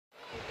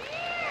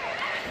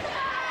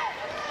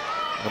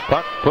The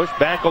puck pushed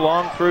back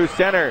along through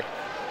center.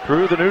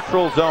 Through the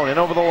neutral zone and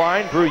over the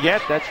line.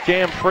 Bruyette, that's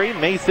jam free.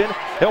 Mason,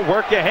 he'll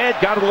work ahead.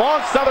 Got it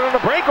along. Southern on a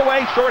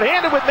breakaway.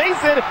 Short-handed with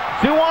Mason.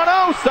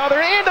 2-on-0.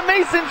 Southern into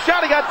Mason.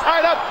 Shot. He got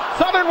tied up.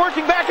 Southern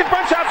working back in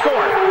front. Shot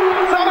score.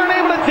 Southern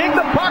able to take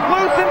the puck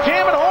loose and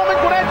jam it home.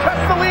 And Gwinnett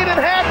cuts the lead in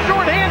half.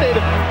 Short-handed.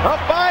 A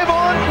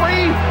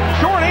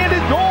 5-on-3.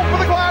 Short-handed goal for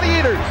the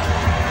Gladiators.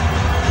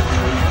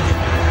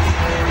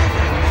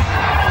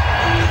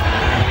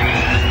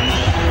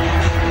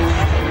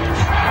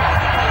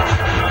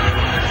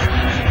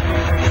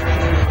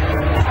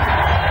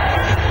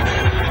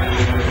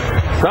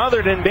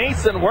 Southern and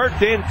Mason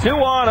worked in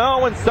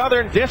 2-on-0, and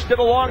Southern dished it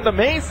along to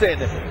Mason.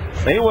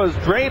 He was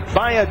draped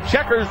by a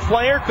Checkers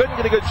player, couldn't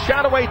get a good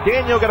shot away.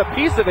 Daniel got a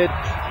piece of it.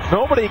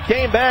 Nobody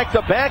came back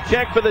to back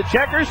check for the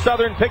Checkers.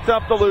 Southern picked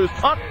up the loose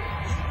puck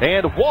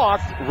and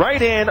walked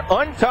right in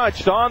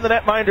untouched on the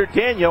netminder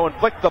Daniel and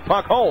flicked the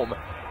puck home.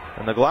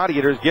 And the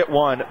Gladiators get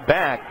one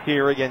back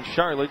here against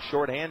Charlotte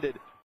shorthanded.